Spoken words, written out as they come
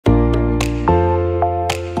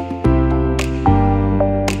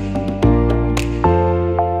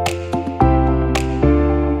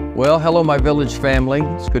Well, hello, my village family.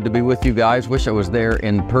 It's good to be with you guys. Wish I was there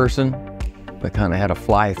in person, but kind of had to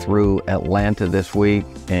fly through Atlanta this week.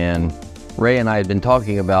 And Ray and I had been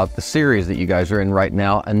talking about the series that you guys are in right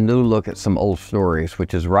now, A New Look at Some Old Stories,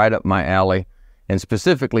 which is right up my alley, and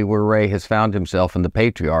specifically where Ray has found himself in the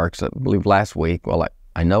patriarchs. I believe last week, well,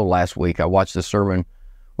 I know last week I watched the sermon,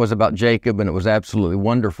 was about Jacob, and it was absolutely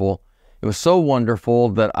wonderful. It was so wonderful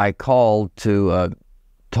that I called to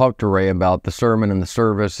talk to Ray about the sermon and the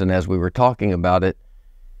service, and as we were talking about it,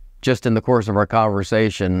 just in the course of our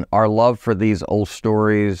conversation, our love for these old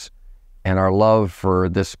stories and our love for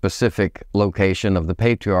this specific location of the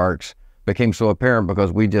patriarchs became so apparent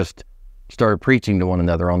because we just started preaching to one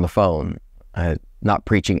another on the phone. Not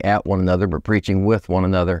preaching at one another, but preaching with one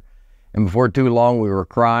another. And before too long, we were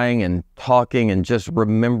crying and talking and just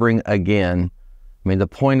remembering again. I mean, the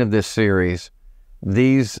point of this series,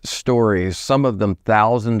 these stories, some of them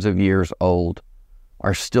thousands of years old,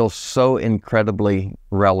 are still so incredibly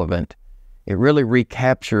relevant. It really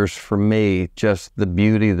recaptures for me just the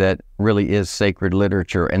beauty that really is sacred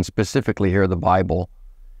literature, and specifically here the Bible.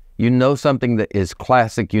 You know something that is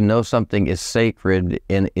classic, you know something is sacred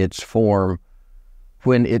in its form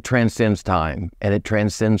when it transcends time and it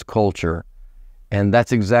transcends culture. And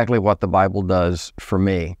that's exactly what the Bible does for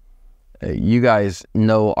me. You guys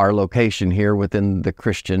know our location here within the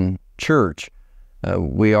Christian church.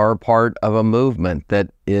 We are part of a movement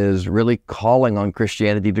that is really calling on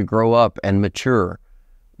Christianity to grow up and mature.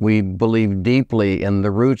 We believe deeply in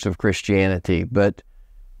the roots of Christianity, but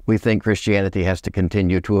we think Christianity has to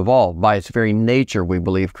continue to evolve. By its very nature, we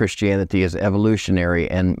believe Christianity is evolutionary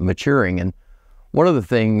and maturing. And one of the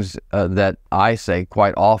things that I say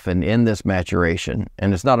quite often in this maturation,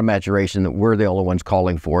 and it's not a maturation that we're the only ones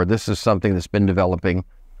calling for, this is something that's been developing,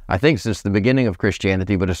 I think, since the beginning of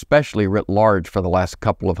Christianity, but especially writ large for the last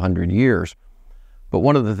couple of hundred years. But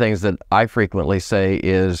one of the things that I frequently say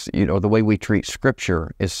is, the way we treat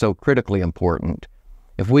Scripture is so critically important.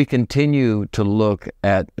 If we continue to look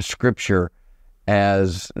at Scripture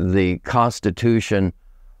as the constitution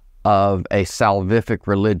of a salvific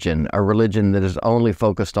religion, a religion that is only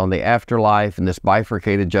focused on the afterlife and this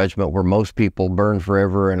bifurcated judgment where most people burn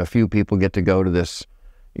forever and a few people get to go to this,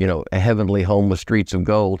 a heavenly home with streets of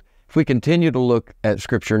gold. If we continue to look at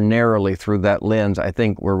Scripture narrowly through that lens, I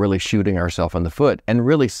think we're really shooting ourselves in the foot and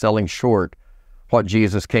really selling short what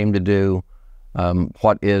Jesus came to do,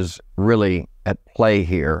 what is really at play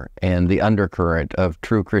here, and the undercurrent of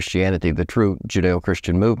true Christianity, the true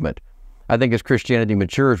Judeo-Christian movement. I think as Christianity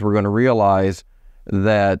matures, we're going to realize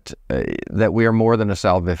that we are more than a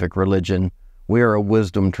salvific religion. We are a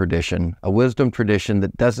wisdom tradition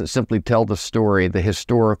that doesn't simply tell the story, the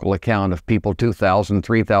historical account of people 2,000,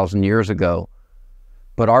 3,000 years ago,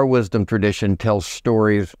 but our wisdom tradition tells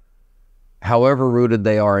stories, however rooted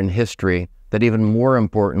they are in history, that even more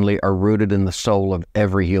importantly are rooted in the soul of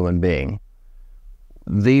every human being.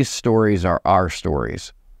 These stories are our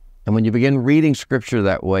stories. And when you begin reading Scripture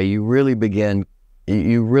that way, you really begin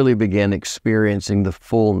experiencing the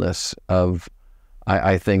fullness of,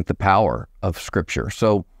 I think, the power of Scripture.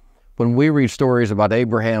 So when we read stories about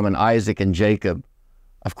Abraham and Isaac and Jacob,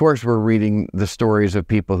 of course we're reading the stories of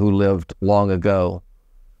people who lived long ago.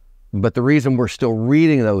 But the reason we're still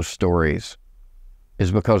reading those stories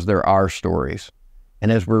is because they're our stories.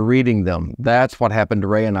 And as we're reading them, that's what happened to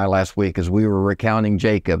Ray and I last week as we were recounting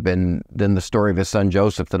Jacob and then the story of his son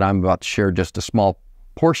Joseph that I'm about to share just a small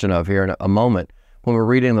portion of here in a moment. When we're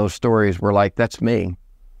reading those stories, we're like, that's me.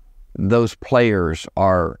 Those players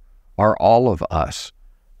are all of us.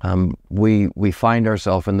 We find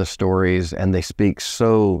ourselves in the stories, and they speak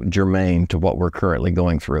so germane to what we're currently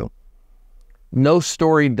going through. No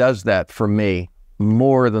story does that for me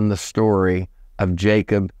more than the story of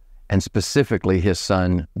Jacob, and specifically his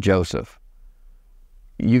son, Joseph.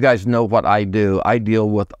 You guys know what I do. I deal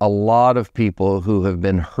with a lot of people who have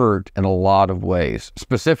been hurt in a lot of ways.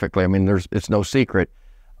 Specifically, it's no secret,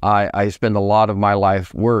 I spend a lot of my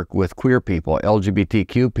life work with queer people,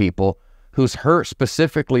 LGBTQ people, whose hurt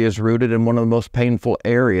specifically is rooted in one of the most painful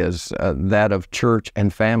areas, that of church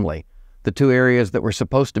and family. The two areas that were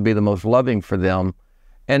supposed to be the most loving for them,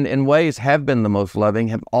 and in ways have been the most loving,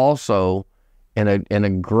 have also in a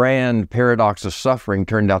grand paradox of suffering,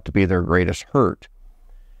 turned out to be their greatest hurt.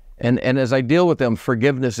 And as I deal with them,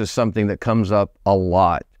 forgiveness is something that comes up a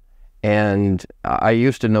lot. And I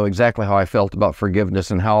used to know exactly how I felt about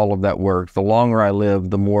forgiveness and how all of that worked. The longer I live,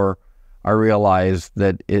 the more I realize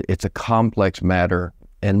that it's a complex matter,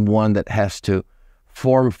 and one that has to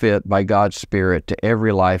form fit by God's Spirit to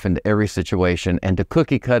every life and to every situation, and to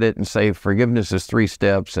cookie cut it and say forgiveness is 3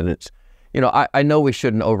 steps and it's, I know we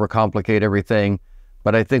shouldn't overcomplicate everything,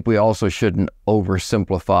 but I think we also shouldn't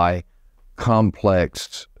oversimplify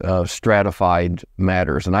complex, stratified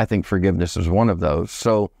matters. And I think forgiveness is one of those.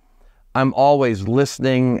 So I'm always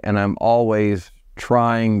listening, and I'm always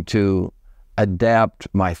trying to adapt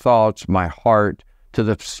my thoughts, my heart, to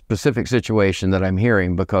the specific situation that I'm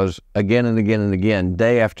hearing, because again and again and again,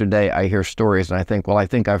 day after day, I hear stories and I think, well, I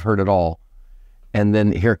think I've heard it all. And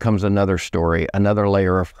then here comes another story, another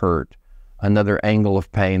layer of hurt, another angle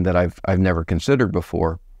of pain that I've never considered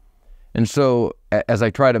before. And so as I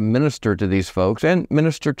try to minister to these folks and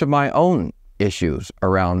minister to my own issues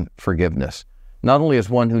around forgiveness, not only as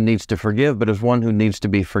one who needs to forgive, but as one who needs to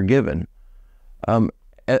be forgiven.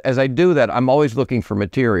 As I do that, I'm always looking for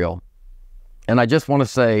material. And I just want to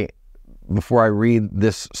say, before I read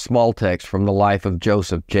this small text from the life of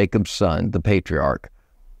Joseph, Jacob's son, the patriarch,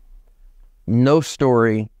 no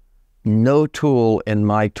story, no tool in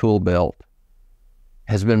my tool belt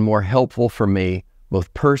has been more helpful for me,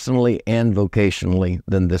 both personally and vocationally,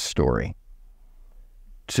 than this story.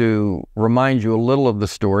 To remind you a little of the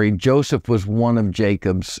story, Joseph was one of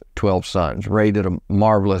Jacob's 12 sons. Ray did a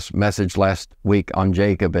marvelous message last week on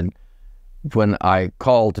Jacob, and when I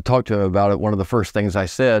called to talk to him about it, one of the first things I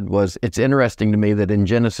said was, it's interesting to me that in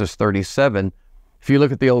Genesis 37, if you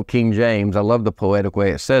look at the old King James, I love the poetic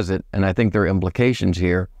way it says it, and I think there are implications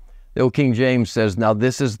here. The old King James says, now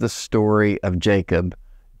this is the story of Jacob,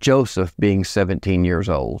 Joseph being 17 years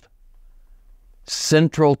old.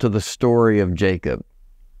 Central to the story of Jacob,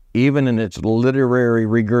 even in its literary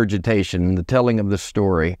regurgitation, the telling of the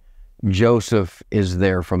story, Joseph is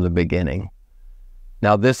there from the beginning.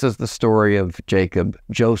 Now this is the story of Jacob,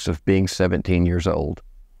 Joseph being 17 years old.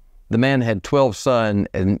 The man had 12 sons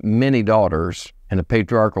and many daughters. In a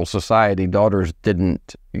patriarchal society, daughters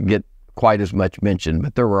didn't get quite as much mention,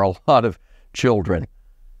 but there were a lot of children.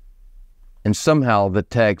 And somehow the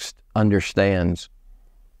text understands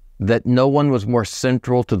that no one was more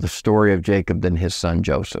central to the story of Jacob than his son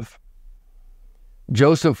Joseph.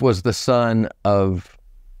 Joseph was the son of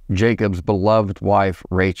Jacob's beloved wife,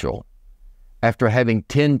 Rachel. After having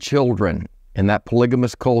 10 children in that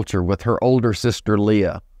polygamous culture with her older sister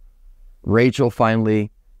Leah, Rachel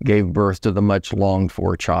finally gave birth to the much longed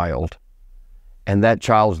for child. And that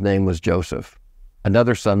child's name was Joseph.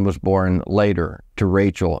 Another son was born later to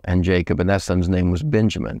Rachel and Jacob, and that son's name was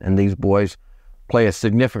Benjamin. And these boys play a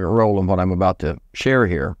significant role in what I'm about to share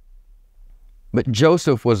here. But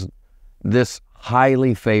Joseph was this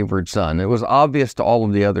highly favored son. It was obvious to all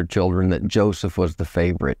of the other children that Joseph was the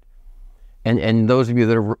favorite. And those of you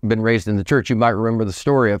that have been raised in the church, you might remember the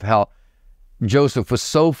story of how Joseph was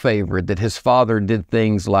so favored that his father did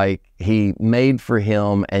things like he made for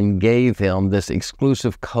him and gave him this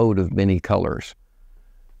exclusive coat of many colors.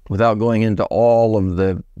 Without going into all of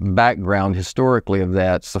the background historically of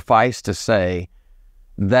that, suffice to say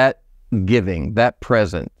that giving, that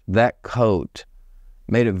present, that coat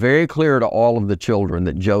made it very clear to all of the children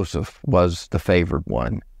that Joseph was the favored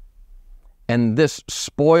one. And this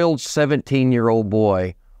spoiled 17-year-old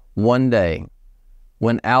boy one day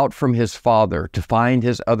went out from his father to find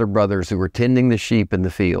his other brothers who were tending the sheep in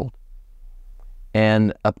the field.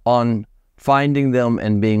 And upon finding them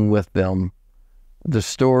and being with them, the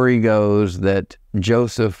story goes that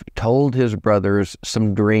Joseph told his brothers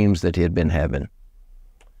some dreams that he had been having.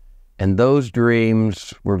 And those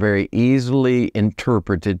dreams were very easily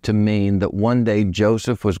interpreted to mean that one day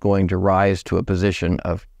Joseph was going to rise to a position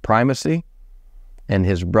of primacy, and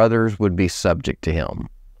his brothers would be subject to him.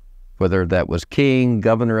 Whether that was king,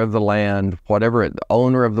 governor of the land, whatever,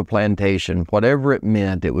 owner of the plantation, whatever it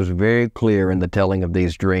meant, it was very clear in the telling of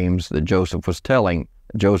these dreams that Joseph was telling,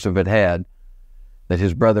 Joseph had had, that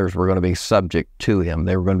his brothers were going to be subject to him.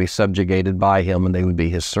 They were going to be subjugated by him, and they would be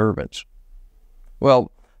his servants.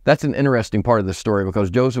 Well, that's an interesting part of the story, because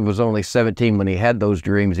Joseph was only 17 when he had those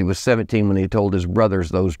dreams. He was 17 when he told his brothers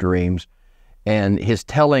those dreams. And his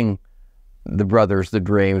telling the brothers the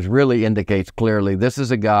dreams really indicates clearly this is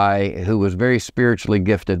a guy who was very spiritually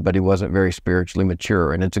gifted, but he wasn't very spiritually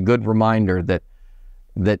mature. And it's a good reminder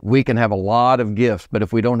that we can have a lot of gifts, but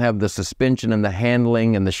if we don't have the suspension and the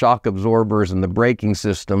handling and the shock absorbers and the braking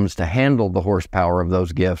systems to handle the horsepower of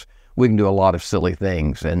those gifts, we can do a lot of silly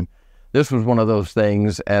things. And this was one of those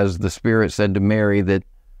things, as the Spirit said to Mary that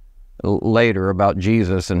later about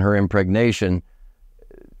Jesus and her impregnation.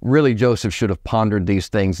 Really, Joseph should have pondered these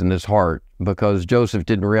things in his heart, because Joseph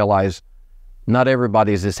didn't realize not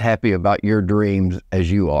everybody is as happy about your dreams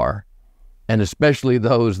as you are. And especially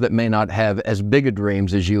those that may not have as big a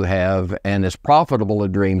dreams as you have and as profitable a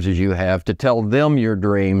dreams as you have. To tell them your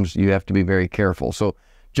dreams, you have to be very careful. So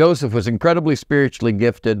Joseph was incredibly spiritually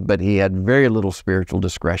gifted, but he had very little spiritual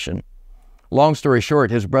discretion. long story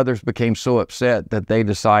short, his brothers became so upset that they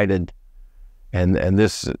decided, and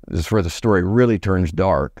this is where the story really turns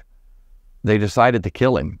dark, they decided to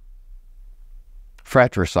kill him.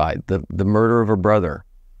 Fratricide, the murder of a brother.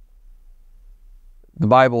 The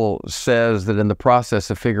Bible says that in the process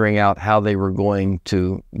of figuring out how they were going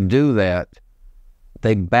to do that,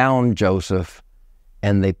 they bound Joseph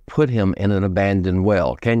and they put him in an abandoned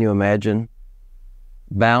well. Can you imagine?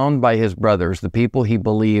 Bound by his brothers, the people he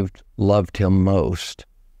believed loved him most,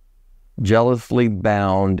 jealously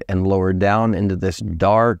bound and lowered down into this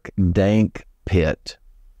dark, dank pit.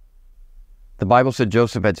 The Bible said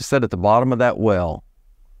Joseph had to sit at the bottom of that well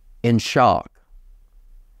in shock,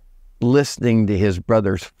 listening to his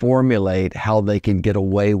brothers formulate how they could get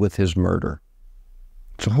away with his murder.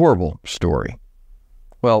 It's a horrible story.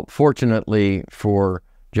 Well, fortunately for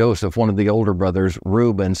Joseph, one of the older brothers,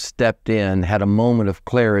 Reuben, stepped in, had a moment of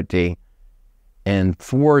clarity, and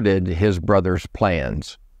thwarted his brother's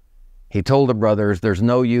plans. He told the brothers, there's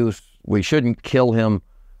no use, we shouldn't kill him.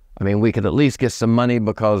 I mean, we could at least get some money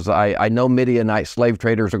because I know Midianite slave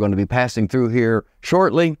traders are going to be passing through here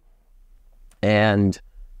shortly. And,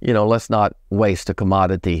 you know, let's not waste a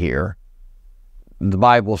commodity here. The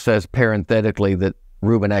Bible says parenthetically that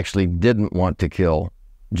Reuben actually didn't want to kill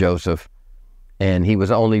Joseph, and he was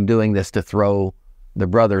only doing this to throw the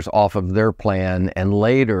brothers off of their plan, and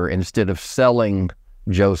later, instead of selling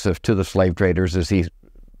Joseph to the slave traders as he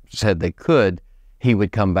said they could, he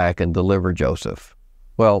would come back and deliver Joseph.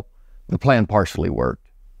 Well, the plan partially worked.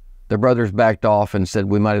 The brothers backed off and said,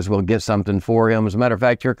 we might as well get something for him. As a matter of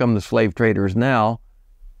fact, here come the slave traders now,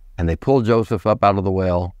 and they pulled Joseph up out of the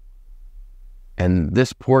well, and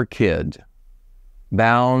this poor kid,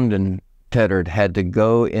 bound and tethered, had to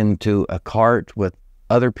go into a cart with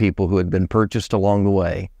other people who had been purchased along the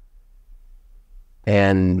way.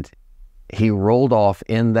 And he rolled off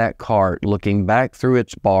in that cart, looking back through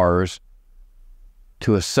its bars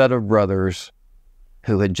to a set of brothers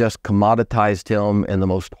who had just commoditized him in the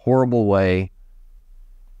most horrible way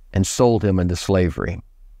and sold him into slavery.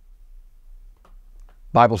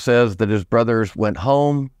 The Bible says that his brothers went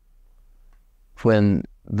home. When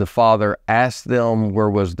the father asked them where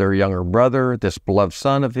was their younger brother, this beloved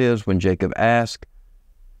son of his, when Jacob asked,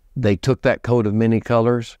 they took that coat of many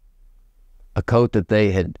colors, a coat that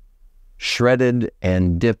they had shredded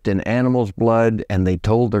and dipped in animal's blood, and they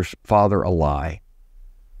told their father a lie.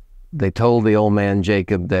 They told the old man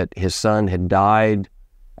Jacob that his son had died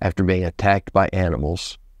after being attacked by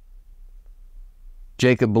animals.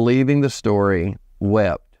 Jacob, believing the story,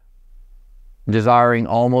 wept, desiring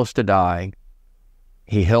almost to die.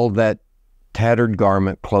 He held that tattered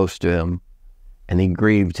garment close to him, and he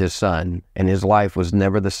grieved his son, and his life was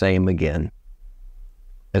never the same again.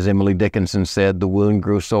 As Emily Dickinson said, the wound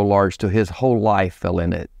grew so large till his whole life fell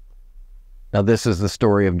in it. Now this is the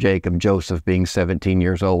story of Jacob, Joseph being 17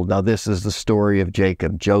 years old. Now this is the story of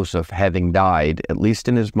Jacob, Joseph having died, at least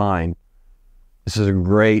in his mind. This is a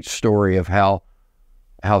great story of how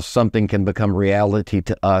something can become reality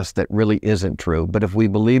to us that really isn't true. But if we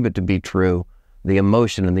believe it to be true, the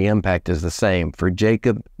emotion and the impact is the same. For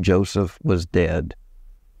Jacob, Joseph was dead.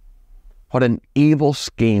 What an evil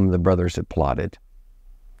scheme the brothers had plotted.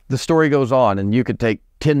 The story goes on, and you could take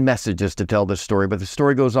 10 messages to tell this story, but the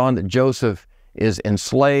story goes on that Joseph is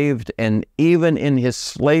enslaved, and even in his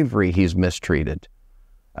slavery, he's mistreated.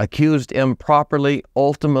 Accused improperly,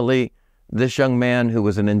 ultimately, this young man who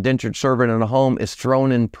was an indentured servant in a home is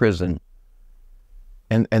thrown in prison.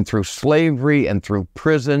 And through slavery and through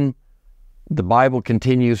prison, the Bible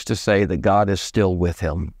continues to say that God is still with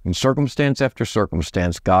him. In circumstance after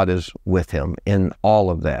circumstance, God is with him in all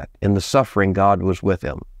of that. In the suffering, God was with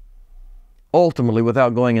him. Ultimately,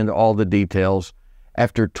 without going into all the details,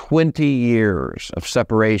 after 20 years of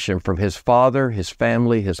separation from his father, his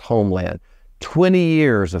family, his homeland, 20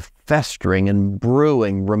 years of festering and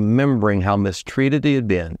brewing, remembering how mistreated he had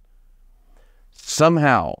been,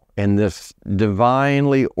 somehow in this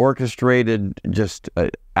divinely orchestrated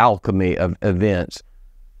alchemy of events,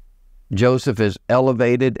 Joseph is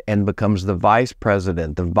elevated and becomes the vice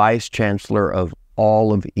president, the vice chancellor of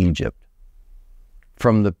all of Egypt.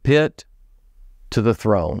 From the pit to the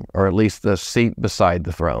throne, or at least the seat beside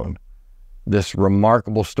the throne. This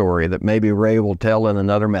remarkable story that maybe Ray will tell in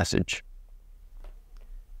another message.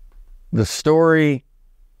 The story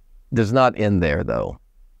does not end there, though.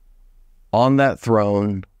 On that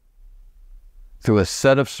throne, through a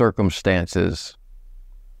set of circumstances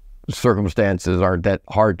aren't that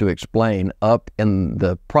hard to explain, up in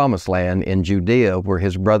the promised land in Judea, where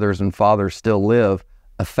his brothers and fathers still live,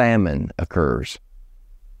 a famine occurs.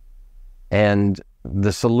 And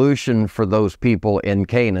the solution for those people in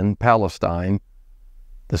Canaan, Palestine,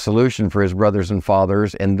 the solution for his brothers and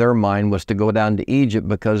fathers in their mind was to go down to Egypt,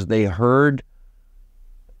 because they heard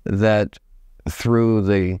that through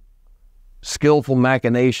the skillful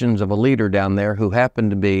machinations of a leader down there who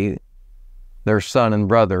happened to be their son and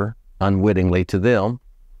brother, unwittingly to them,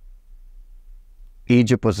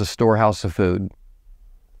 Egypt was a storehouse of food.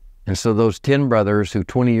 And so those 10 brothers who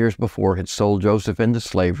 20 years before had sold Joseph into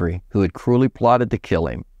slavery, who had cruelly plotted to kill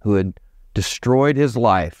him, who had destroyed his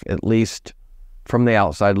life, at least from the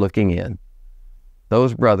outside looking in,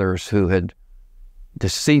 those brothers who had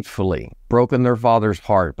deceitfully broken their father's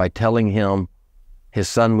heart by telling him his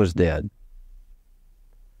son was dead,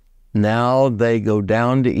 now they go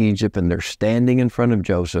down to Egypt and they're standing in front of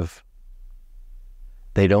Joseph.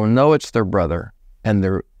 They don't know it's their brother, and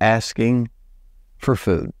they're asking for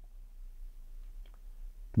food.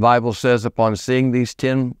 The Bible says, upon seeing these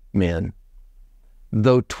 10 men,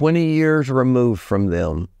 though 20 years removed from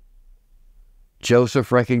them,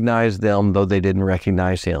 Joseph recognized them, though they didn't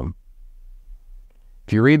recognize him.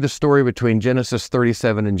 If you read the story between Genesis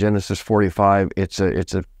 37 and Genesis 45, it's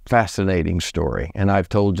a fascinating story. And I've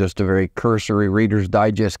told just a very cursory Reader's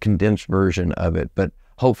Digest condensed version of it, but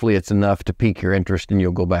hopefully it's enough to pique your interest and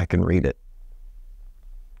you'll go back and read it.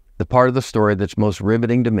 The part of the story that's most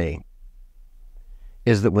riveting to me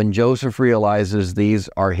is that when Joseph realizes these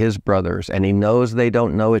are his brothers and he knows they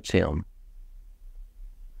don't know it's him,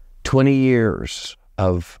 20 years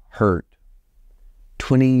of hurt,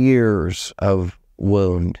 20 years of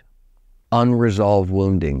wound, unresolved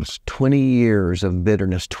woundings, 20 years of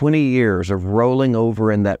bitterness, 20 years of rolling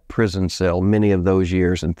over in that prison cell, many of those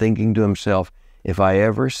years, and thinking to himself, if I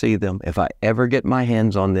ever see them, if I ever get my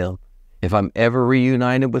hands on them, if I'm ever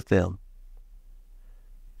reunited with them,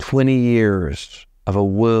 20 years of a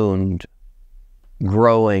wound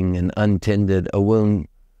growing and untended, a wound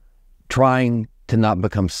trying to not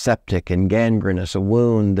become septic and gangrenous, a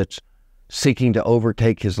wound that's seeking to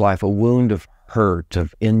overtake his life, a wound of hurt,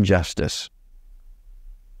 of injustice.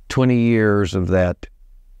 20 years of that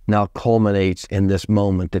now culminates in this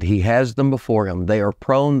moment that he has them before him. They are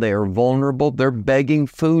prone, they are vulnerable, they're begging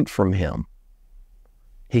food from him.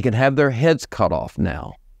 He can have their heads cut off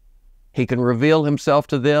now. He can reveal himself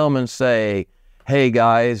to them and say, hey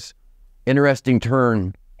guys, interesting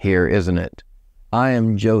turn here, isn't it? I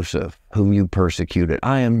am Joseph, whom you persecuted.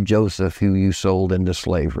 I am Joseph, who you sold into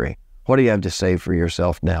slavery. What do you have to say for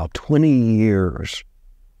yourself now? 20 years.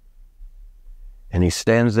 And he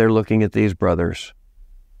stands there looking at these brothers.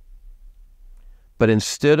 But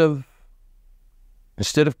instead of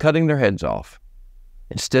cutting their heads off,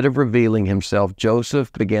 instead of revealing himself,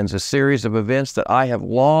 Joseph begins a series of events that I have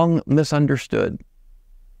long misunderstood.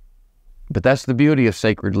 But that's the beauty of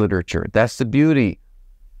sacred literature. That's the beauty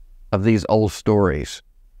of these old stories.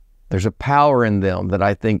 There's a power in them that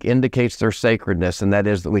I think indicates their sacredness, and that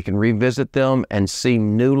is that we can revisit them and see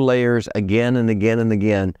new layers again and again and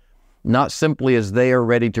again, not simply as they are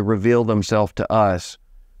ready to reveal themselves to us,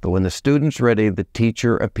 but when the student's ready, the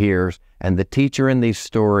teacher appears, and the teacher in these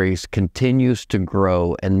stories continues to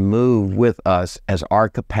grow and move with us as our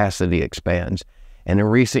capacity expands. And in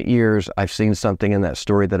recent years, I've seen something in that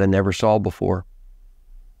story that I never saw before.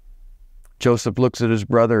 Joseph looks at his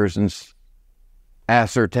brothers and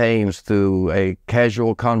ascertains through a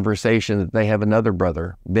casual conversation that they have another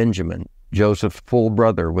brother, Benjamin, Joseph's full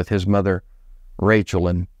brother with his mother, Rachel,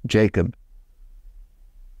 and Jacob.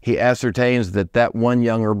 He ascertains that that one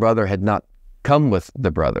younger brother had not come with the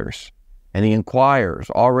brothers, and he inquires,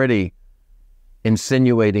 already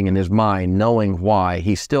insinuating in his mind, knowing why.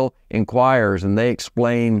 He still inquires, and they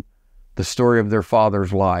explain the story of their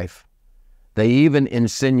father's life. They even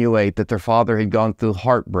insinuate that their father had gone through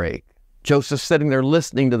heartbreak. Joseph's sitting there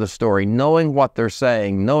listening to the story, knowing what they're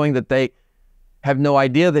saying, knowing that they have no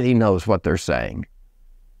idea that he knows what they're saying.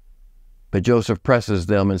 But Joseph presses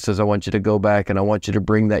them and says, I want you to go back and I want you to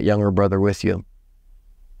bring that younger brother with you.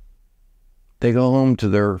 They go home to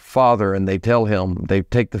their father and they tell him, they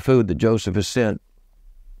take the food that Joseph has sent,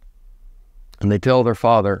 and they tell their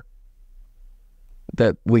father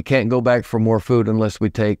that we can't go back for more food unless we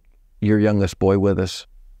take your youngest boy with us.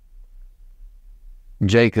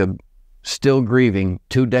 Jacob, still grieving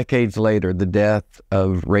 2 decades later, the death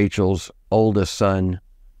of Rachel's oldest son,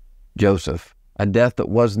 Joseph, a death that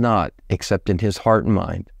was not, except in his heart and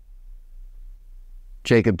mind.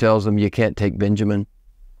 Jacob tells him, you can't take Benjamin.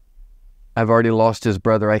 I've already lost his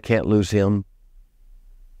brother. I can't lose him.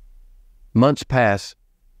 Months pass.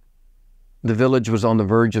 The village was on the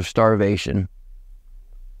verge of starvation.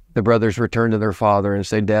 The brothers return to their father and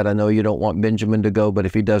say, Dad, I know you don't want Benjamin to go, but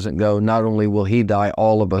if he doesn't go, not only will he die,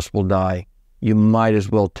 all of us will die. you might as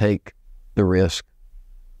well take the risk.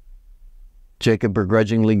 Jacob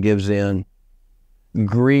begrudgingly gives in,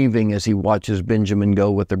 grieving as he watches Benjamin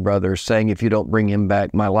go with the brothers, saying, if you don't bring him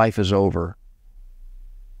back, my life is over.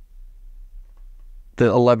 The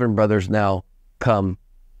 11 brothers now come.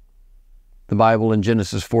 The Bible in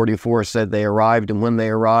Genesis 44 said they arrived, and when they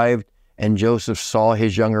arrived, and Joseph saw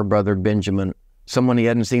his younger brother Benjamin, someone he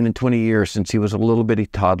hadn't seen in 20 years since he was a little bitty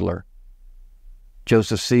toddler.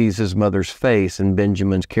 Joseph sees his mother's face and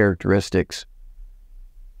Benjamin's characteristics,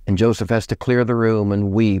 and Joseph has to clear the room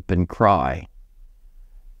and weep and cry.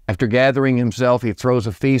 After gathering himself, he throws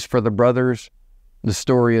a feast for the brothers. The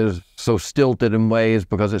story is so stilted in ways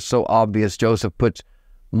because it's so obvious. Joseph puts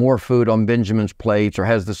more food on Benjamin's plates, or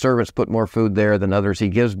has the servants put more food there than others. He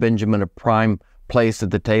gives Benjamin a prime place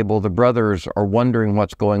at the table. The brothers are wondering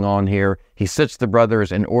what's going on here. He sits the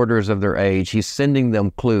brothers in orders of their age. He's sending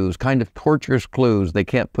them clues, kind of torturous clues they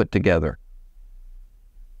can't put together.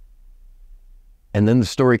 And then the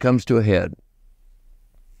story comes to a head.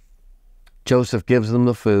 Joseph gives them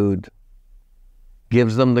the food,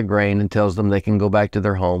 gives them the grain, and tells them they can go back to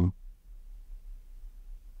their home.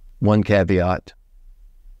 One caveat: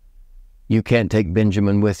 you can't take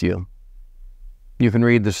Benjamin with you. You can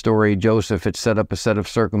read the story. Joseph had set up a set of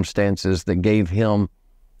circumstances that gave him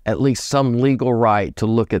at least some legal right to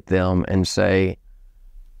look at them and say,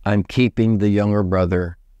 I'm keeping the younger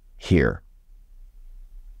brother here.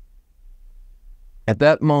 At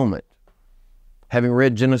that moment, having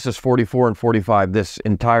read Genesis 44 and 45, this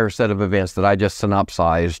entire set of events that I just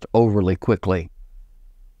synopsized overly quickly,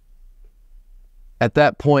 at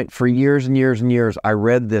that point, for years and years and years, I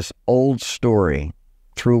read this old story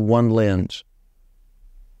through one lens,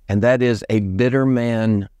 and that is a bitter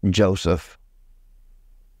man, Joseph.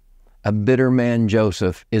 A bitter man,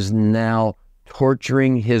 Joseph, is now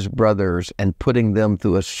torturing his brothers and putting them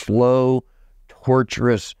through a slow,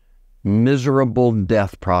 torturous, miserable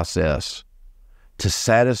death process to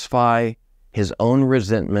satisfy his own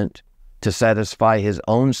resentment, to satisfy his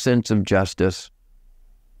own sense of justice,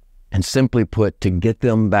 and simply put, to get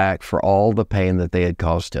them back for all the pain that they had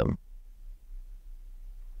caused him.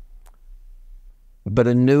 But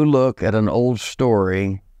a new look at an old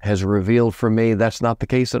story has revealed for me that's not the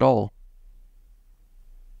case at all.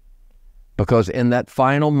 Because in that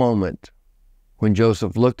final moment, when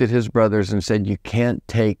Joseph looked at his brothers and said, you can't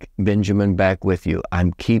take Benjamin back with you,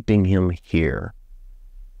 I'm keeping him here.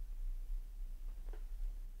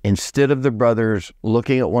 Instead of the brothers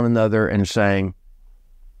looking at one another and saying,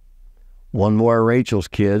 one more of Rachel's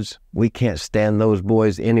kids, we can't stand those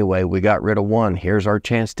boys anyway, we got rid of one, here's our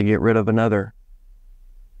chance to get rid of another.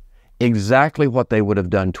 Exactly what they would have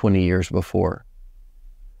done 20 years before.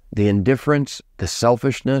 The indifference, the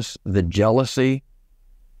selfishness, the jealousy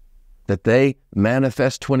that they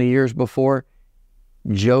manifest 20 years before,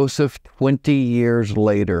 Joseph 20 years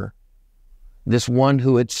later, this one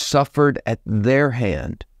who had suffered at their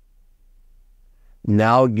hand,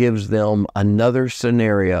 now gives them another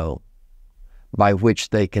scenario by which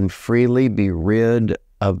they can freely be rid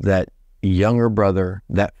of that younger brother,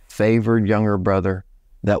 that favored younger brother,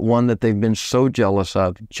 that one that they've been so jealous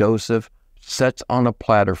of. Joseph sets on a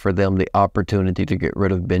platter for them the opportunity to get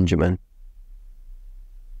rid of Benjamin.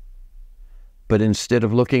 But instead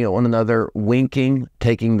of looking at one another, winking,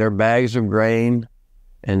 taking their bags of grain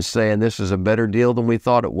and saying, this is a better deal than we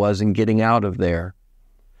thought it was, and getting out of there,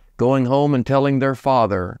 going home and telling their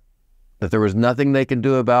father that there was nothing they could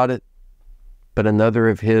do about it, but another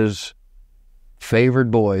of his favored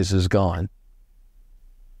boys is gone.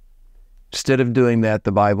 Instead of doing that,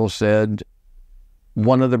 the Bible said,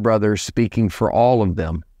 one of the brothers, speaking for all of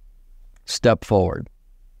them, stepped forward.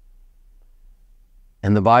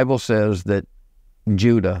 And the Bible says that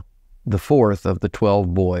Judah, the fourth of the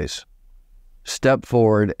 12 boys, stepped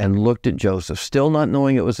forward and looked at Joseph, still not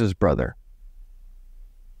knowing it was his brother.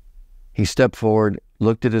 He stepped forward,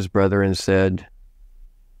 looked at his brother, and said,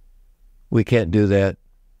 we can't do that.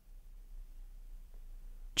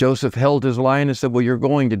 Joseph held his line and said, well, you're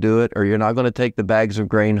going to do it, or you're not going to take the bags of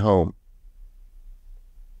grain home.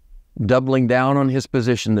 Doubling down on his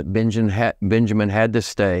position that Benjamin had to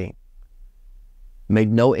stay,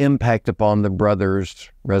 made no impact upon the brothers'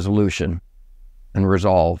 resolution and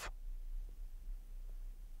resolve.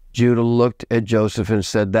 Judah looked at Joseph and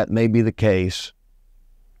said, that may be the case,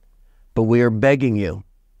 but we are begging you,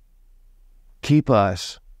 keep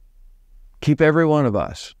us, keep every one of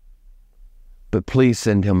us, but please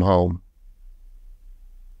send him home.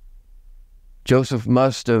 Joseph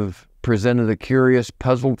must have presented a curious,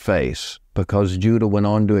 puzzled face, because Judah went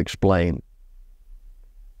on to explain,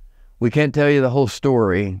 we can't tell you the whole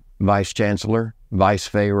story, Vice Chancellor, Vice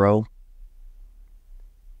Pharaoh,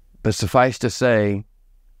 But suffice to say,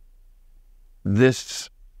 this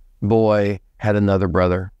boy had another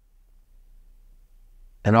brother.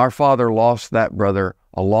 And our father lost that brother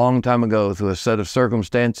a long time ago through a set of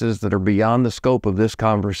circumstances that are beyond the scope of this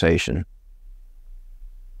conversation.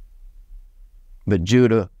 But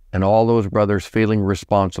Judah and all those brothers, feeling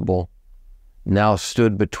responsible, now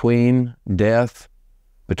stood between death,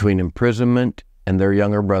 between imprisonment and their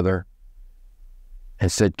younger brother,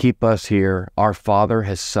 and said, "Keep us here. Our father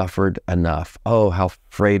has suffered enough." Oh, how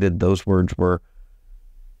freighted those words were.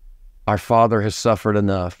 Our father has suffered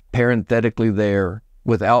enough. Parenthetically there,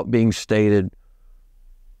 without being stated,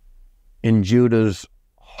 in Judah's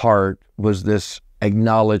heart was this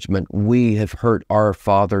acknowledgement: we have hurt our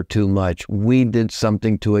father too much. We did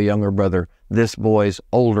something to a younger brother, this boy's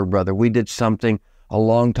older brother. We did something a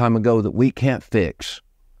long time ago that we can't fix,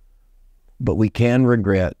 but we can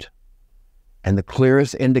regret. And the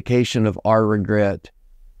clearest indication of our regret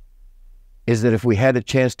is that if we had a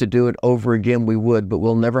chance to do it over again, we would, but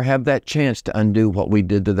we'll never have that chance to undo what we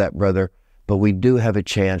did to that brother. But we do have a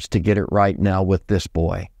chance to get it right now with this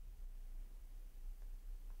boy.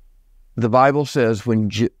 The Bible says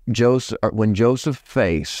when Joseph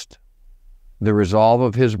faced the resolve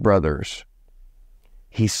of his brothers,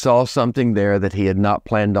 he saw something there that he had not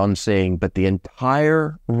planned on seeing, but the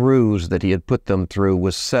entire ruse that he had put them through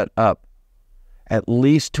was set up at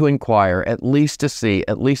least to inquire, at least to see,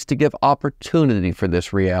 at least to give opportunity for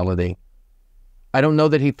this reality. I don't know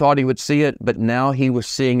that he thought he would see it, but now he was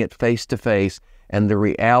seeing it face to face, and the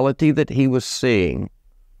reality that he was seeing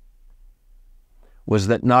was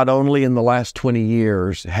that not only in the last 20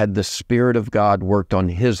 years had the Spirit of God worked on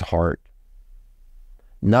his heart,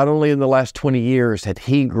 not only in the last 20 years had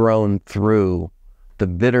he grown through the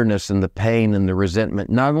bitterness and the pain and the resentment,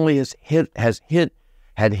 not only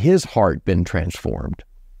had his heart been transformed,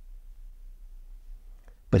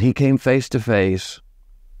 but he came face to face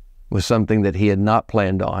with something that he had not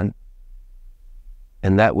planned on,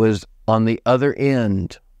 and that was on the other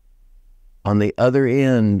end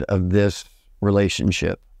of this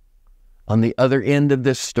relationship, on the other end of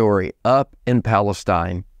this story, up in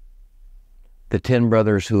Palestine, the 10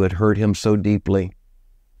 brothers who had hurt him so deeply,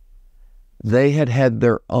 they had had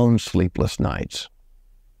their own sleepless nights.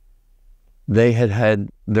 They had had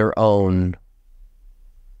their own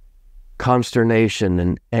consternation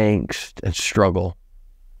and angst and struggle.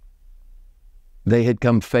 They had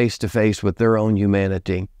come face to face with their own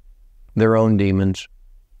humanity, their own demons.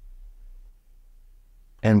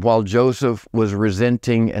 And while Joseph was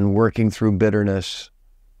resenting and working through bitterness,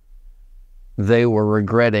 they were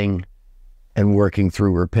regretting and working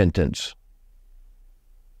through repentance.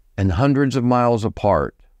 And hundreds of miles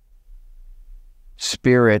apart,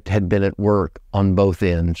 Spirit had been at work on both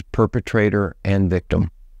ends, perpetrator and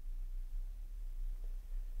victim.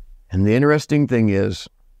 And the interesting thing is,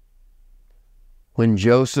 when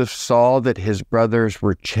Joseph saw that his brothers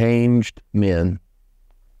were changed men,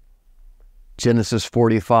 Genesis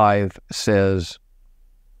 45 says,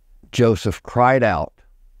 Joseph cried out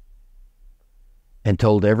and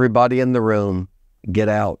told everybody in the room, "Get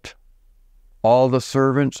out. All the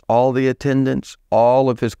servants, all the attendants,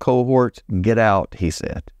 all of his cohorts, get out," he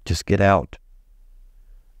said. "Just get out.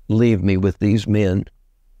 Leave me with these men."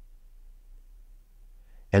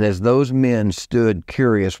 And as those men stood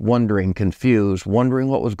curious, wondering, confused, wondering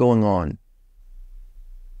what was going on,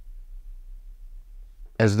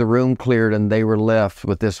 as the room cleared and they were left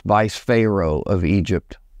with this vice pharaoh of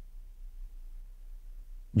Egypt,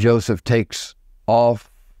 Joseph takes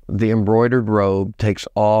off the embroidered robe, takes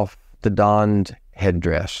off the donned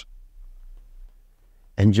headdress,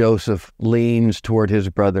 and Joseph leans toward his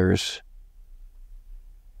brothers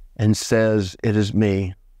and says, "It is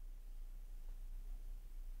me,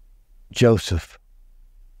 Joseph."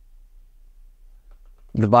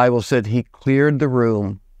 The Bible said he cleared the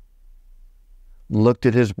room, looked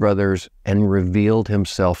at his brothers, and revealed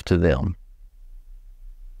himself to them.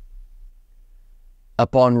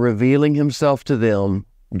 Upon revealing himself to them,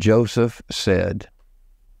 Joseph said,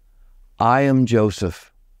 "I am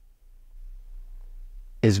Joseph.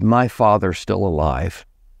 Is my father still alive?"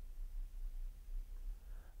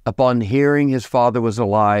 Upon hearing his father was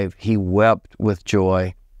alive, he wept with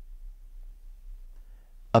joy.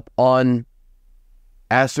 Upon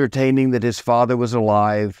ascertaining that his father was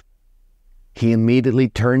alive, he immediately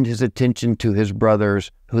turned his attention to his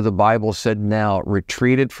brothers, who the Bible said now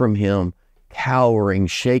retreated from him, cowering,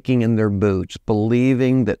 shaking in their boots,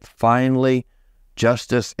 believing that finally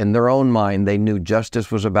justice, in their own mind, they knew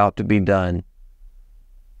justice was about to be done.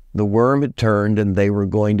 The worm had turned and they were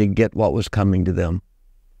going to get what was coming to them.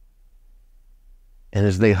 And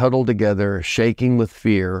as they huddled together, shaking with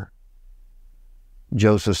fear,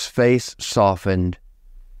 Joseph's face softened.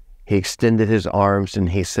 He extended his arms and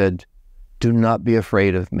he said, "Do not be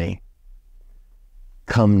afraid of me.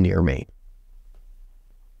 Come near me."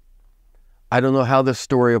 I don't know how this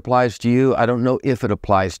story applies to you. I don't know if it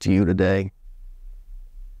applies to you today.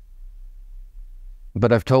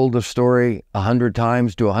 But I've told the story 100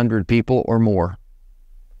 times to 100 people or more.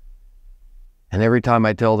 And every time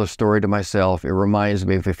I tell the story to myself, it reminds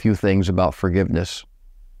me of a few things about forgiveness.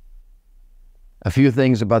 A few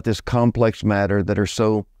things about this complex matter that are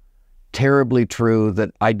so terribly true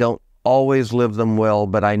that I don't always live them well,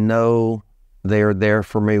 but I know they are there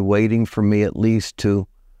for me, waiting for me at least to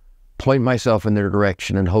point myself in their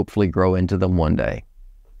direction and hopefully grow into them one day.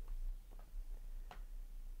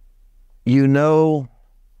 You know,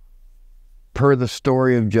 per the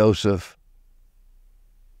story of Joseph,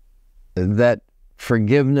 that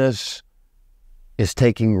forgiveness is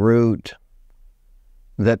taking root,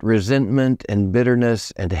 that resentment and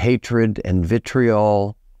bitterness and hatred and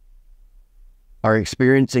vitriol are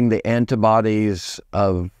experiencing the antibodies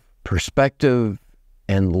of perspective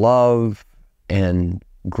and love and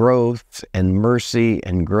growth and mercy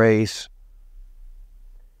and grace.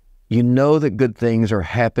 You know that good things are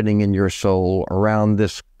happening in your soul around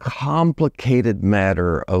this complicated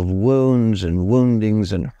matter of wounds and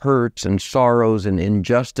woundings and hurts and sorrows and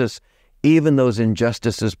injustice, even those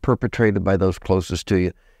injustices perpetrated by those closest to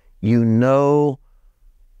you. You know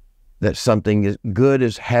that something good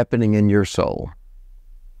is happening in your soul.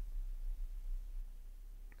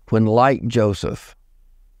 When, like Joseph,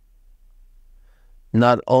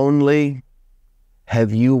 not only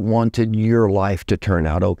have you wanted your life to turn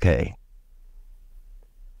out okay,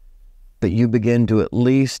 but you begin to at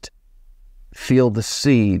least feel the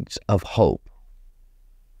seeds of hope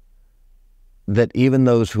that even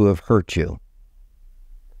those who have hurt you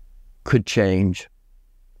could change.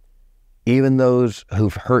 Even those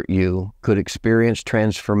who've hurt you could experience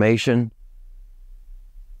transformation,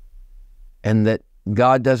 and that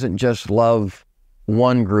God doesn't just love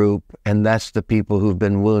one group, and that's the people who've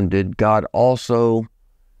been wounded. God also,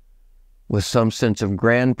 with some sense of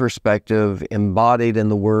grand perspective, embodied in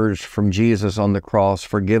the words from Jesus on the cross,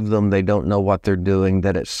 "Forgive them, they don't know what they're doing,"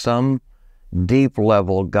 that at some deep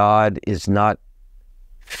level, God is not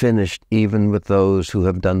finished even with those who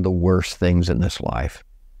have done the worst things in this life.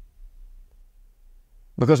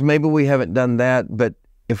 Because maybe we haven't done that, but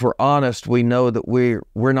if we're honest, we know that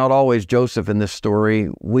we're not always Joseph in this story.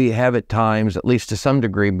 We have at times, at least to some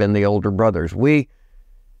degree, been the older brothers.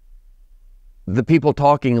 The people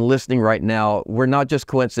talking and listening right now, we're not just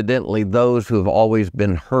coincidentally those who have always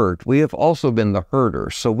been hurt. We have also been the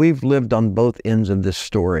hurters. So we've lived on both ends of this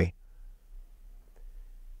story.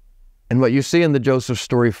 And what you see in the Joseph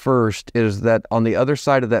story first is that on the other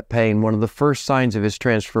side of that pain, one of the first signs of his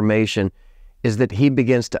transformation is that he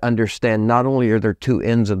begins to understand not only are there two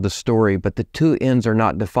ends of the story, but the two ends are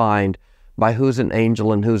not defined by who's an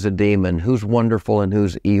angel and who's a demon, who's wonderful and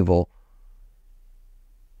who's evil.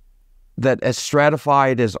 That as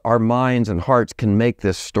stratified as our minds and hearts can make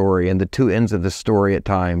this story, and the two ends of the story at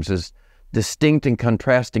times, as distinct and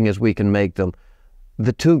contrasting as we can make them,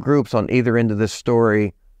 the two groups on either end of this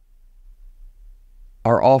story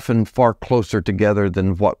are often far closer together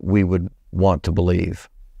than what we would want to believe.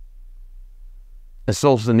 As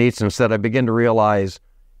Solzhenitsyn said, I begin to realize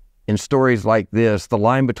in stories like this, the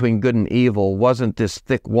line between good and evil wasn't this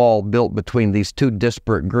thick wall built between these two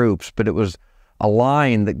disparate groups, but it was a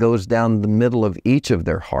line that goes down the middle of each of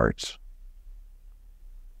their hearts.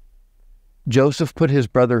 Joseph put his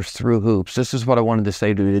brothers through hoops. This is what I wanted to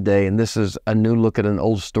say to you today, and this is a new look at an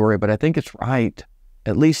old story, but I think it's right,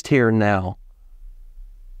 at least here and now.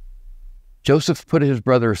 Joseph put his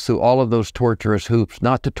brothers through all of those torturous hoops,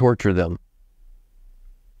 not to torture them,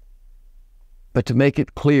 but to make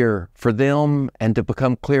it clear for them and to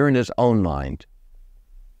become clear in his own mind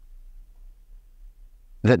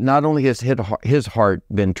that not only has his heart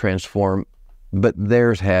been transformed, but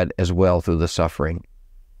theirs had as well through the suffering.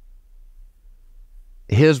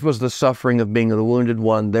 His was the suffering of being the wounded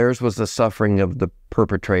one. Theirs was the suffering of the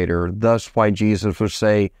perpetrator. Thus why Jesus would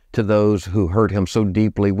say to those who hurt him so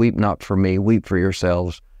deeply, "Weep not for me, weep for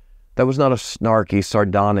yourselves." That was not a snarky,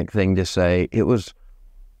 sardonic thing to say. It was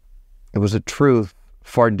a truth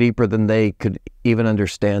far deeper than they could even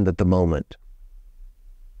understand at the moment.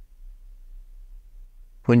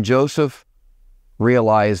 When Joseph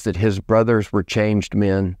realized that his brothers were changed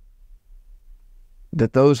men,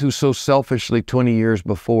 that those who so selfishly 20 years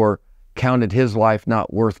before counted his life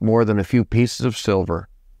not worth more than a few pieces of silver,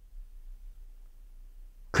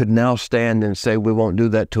 could now stand and say, we won't do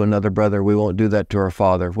that to another brother. We won't do that to our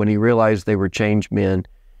father. When he realized they were changed men,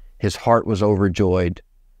 his heart was overjoyed.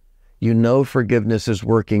 You know forgiveness is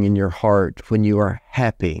working in your heart when you are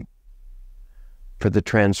happy for the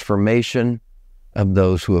transformation of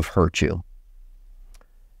those who have hurt you.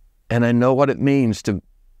 And I know what it means to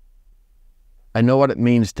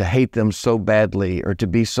hate them so badly, or to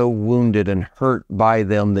be so wounded and hurt by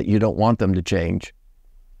them that you don't want them to change.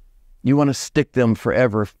 You want to stick them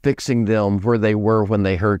forever, fixing them where they were when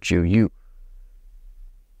they hurt you.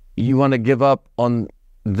 You want to give up on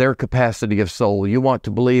their capacity of soul. You want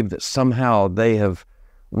to believe that somehow they have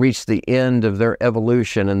reached the end of their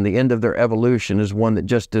evolution, and the end of their evolution is one that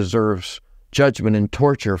just deserves judgment and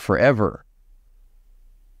torture forever.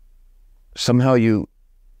 Somehow you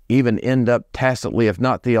even end up tacitly, if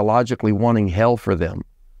not theologically, wanting hell for them.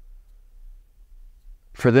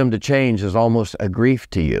 For them to change is almost a grief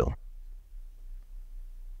to you.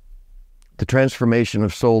 The transformation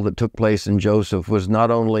of soul that took place in Joseph was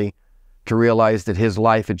not only to realize that his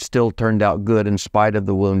life had still turned out good in spite of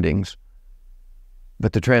the woundings,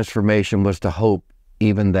 but the transformation was to hope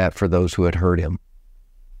even that for those who had hurt him.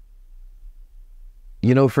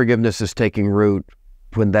 You know forgiveness is taking root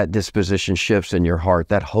when that disposition shifts in your heart,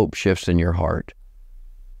 that hope shifts in your heart.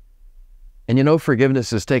 And you know forgiveness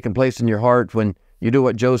has taken place in your heart when you do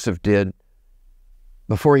what Joseph did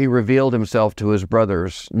before he revealed himself to his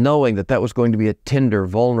brothers, knowing that that was going to be a tender,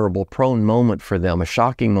 vulnerable, prone moment for them, a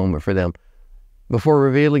shocking moment for them. Before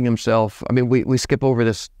revealing himself, I mean, we skip over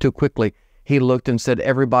this too quickly. He looked and said,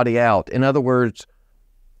 everybody out. In other words,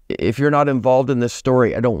 if you're not involved in this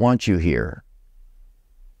story, I don't want you here.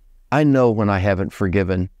 I know when I haven't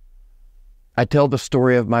forgiven. I tell the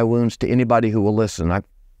story of my wounds to anybody who will listen. I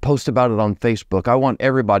post about it on Facebook. I want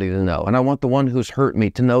everybody to know. And I want the one who's hurt me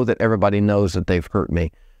to know that everybody knows that they've hurt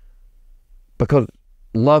me. Because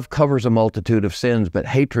love covers a multitude of sins, but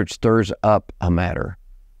hatred stirs up a matter.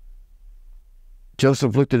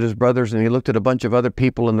 Joseph looked at his brothers and he looked at a bunch of other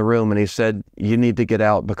people in the room and he said, you need to get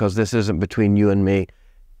out because this isn't between you and me.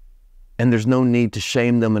 And there's no need to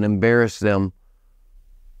shame them and embarrass them.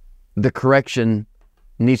 The correction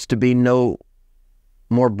needs to be no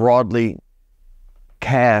more broadly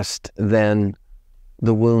cast than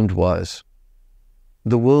the wound was.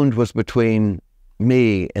 The wound was between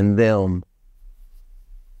me and them.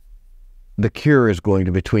 The cure is going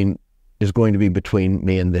to be between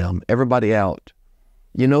me and them. Everybody out.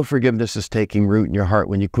 You know forgiveness is taking root in your heart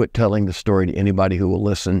when you quit telling the story to anybody who will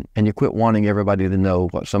listen, and you quit wanting everybody to know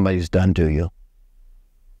what somebody's done to you.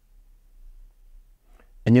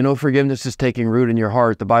 And you know forgiveness is taking root in your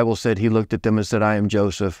heart. The Bible said he looked at them and said, I am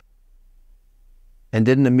Joseph. And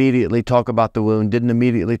didn't immediately talk about the wound, didn't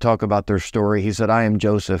immediately talk about their story. He said, I am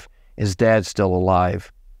Joseph. His dad's still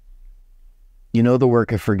alive. You know the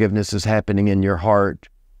work of forgiveness is happening in your heart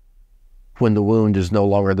when the wound is no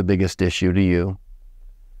longer the biggest issue to you.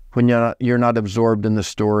 When you're not absorbed in the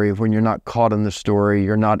story, when you're not caught in the story,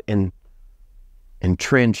 you're not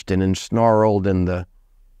entrenched and ensnarled in the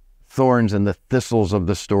thorns and the thistles of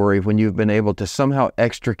the story, when you've been able to somehow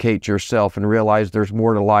extricate yourself and realize there's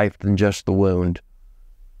more to life than just the wound.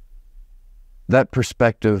 That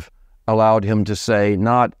perspective allowed him to say,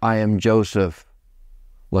 not, I am Joseph.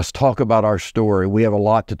 Let's talk about our story. We have a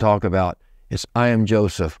lot to talk about. It's, I am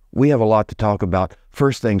Joseph. We have a lot to talk about.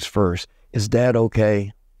 First things first, is Dad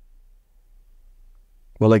okay?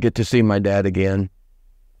 Will I get to see my dad again?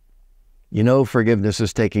 You know forgiveness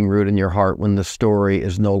is taking root in your heart when the story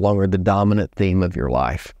is no longer the dominant theme of your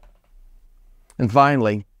life. And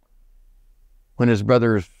finally, when his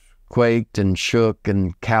brothers quaked and shook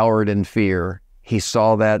and cowered in fear, he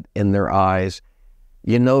saw that in their eyes.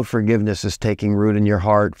 You know forgiveness is taking root in your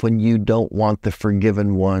heart when you don't want the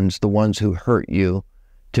forgiven ones, the ones who hurt you,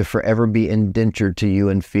 to forever be indentured to you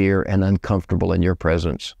in fear and uncomfortable in your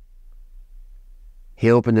presence. He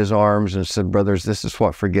opened his arms and said, brothers, this is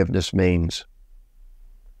what forgiveness means.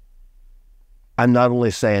 I'm not only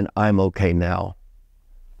saying I'm okay now.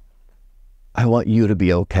 I want you to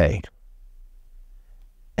be okay.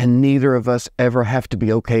 And neither of us ever have to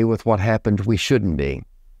be okay with what happened. We shouldn't be.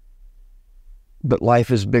 But life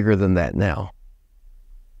is bigger than that now.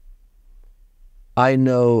 I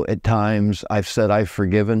know at times I've said I've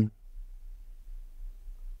forgiven,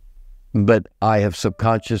 but I have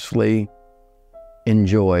subconsciously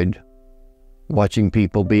enjoyed watching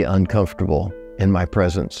people be uncomfortable in my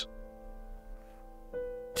presence.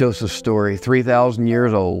 Joseph's story, 3,000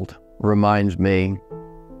 years old, reminds me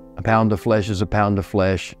a pound of flesh is a pound of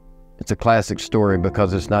flesh. It's a classic story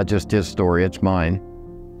because it's not just his story, it's mine.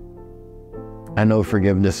 I know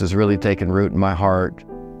forgiveness has really taken root in my heart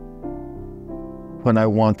when I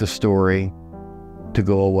want the story to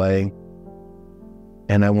go away.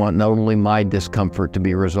 And I want not only my discomfort to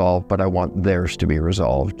be resolved, but I want theirs to be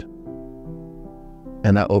resolved.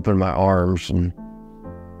 And I open my arms, and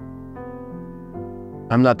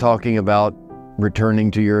I'm not talking about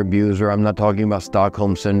returning to your abuser. I'm not talking about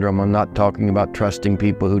Stockholm Syndrome. I'm not talking about trusting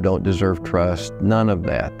people who don't deserve trust. None of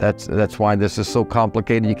that. That's why this is so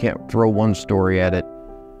complicated. You can't throw one story at it.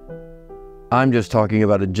 I'm just talking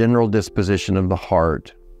about a general disposition of the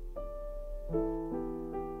heart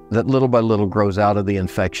that little by little grows out of the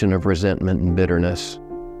infection of resentment and bitterness,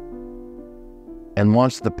 and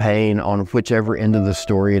wants the pain, on whichever end of the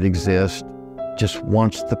story it exists, just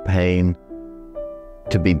wants the pain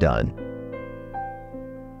to be done.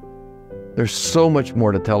 There's so much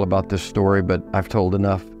more to tell about this story, but I've told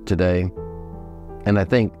enough today. And I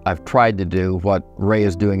think I've tried to do what Ray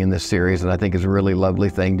is doing in this series, and I think is a really lovely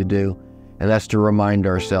thing to do. And that's to remind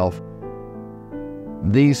ourselves,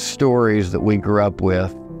 these stories that we grew up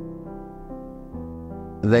with,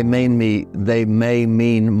 they may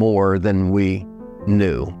mean more than we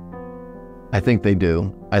knew. I think they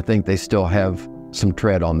do. I think they still have some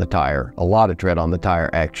tread on the tire, a lot of tread on the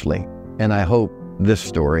tire, actually. And I hope this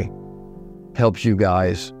story helps you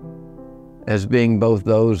guys as being both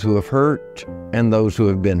those who have hurt and those who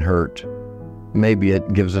have been hurt. Maybe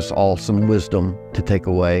it gives us all some wisdom to take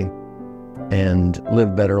away and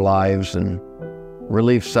live better lives and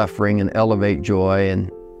relieve suffering and elevate joy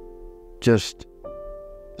and just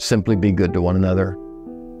simply be good to one another.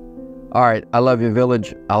 All right, I love you,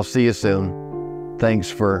 Village. I'll see you soon. Thanks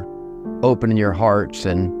for opening your hearts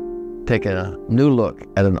and taking a new look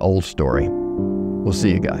at an old story. We'll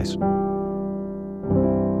see you guys.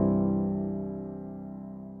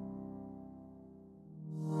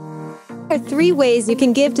 There are 3 ways you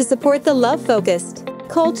can give to support the Love Focused,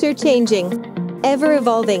 culture changing, ever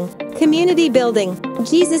evolving, community building,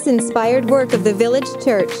 Jesus inspired work of the Village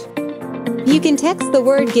Church. You can text the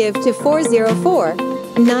word GIVE to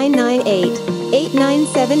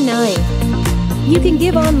 404-998-8979. You can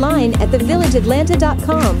give online at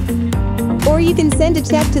thevillageatlanta.com. Or you can send a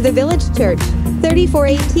check to the Village Church,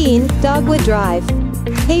 3418 Dogwood Drive,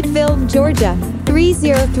 Hapeville, Georgia,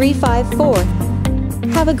 30354.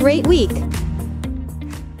 Have a great week.